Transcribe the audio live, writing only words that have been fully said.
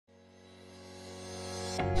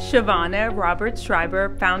Shavonnah Robert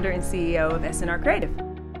Schreiber, founder and CEO of SNR Creative.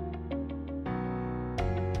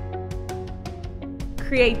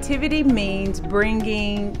 Creativity means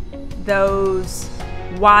bringing those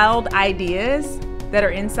wild ideas that are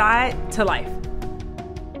inside to life.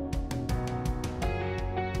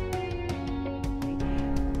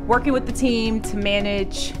 Working with the team to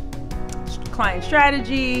manage client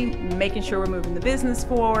strategy, making sure we're moving the business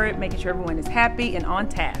forward, making sure everyone is happy and on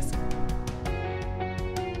task.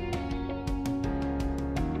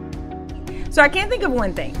 So I can't think of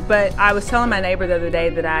one thing, but I was telling my neighbor the other day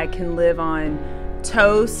that I can live on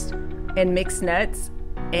toast and mixed nuts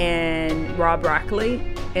and raw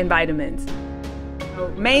broccoli and vitamins. So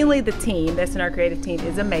mainly the team, the SNR Creative team,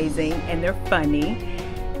 is amazing and they're funny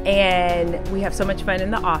and we have so much fun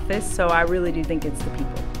in the office, so I really do think it's the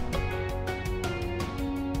people.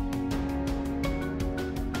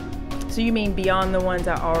 So you mean beyond the ones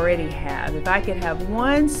I already have? If I could have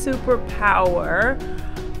one superpower,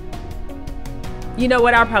 you know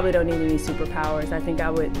what, I probably don't need any superpowers. I think I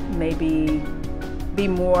would maybe be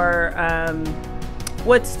more,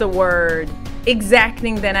 what's the word,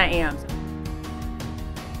 exacting than I am.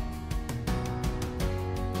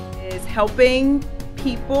 Is helping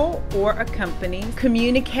people or a company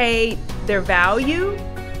communicate their value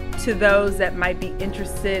to those that might be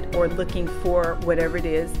interested or looking for whatever it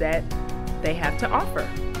is that they have to offer.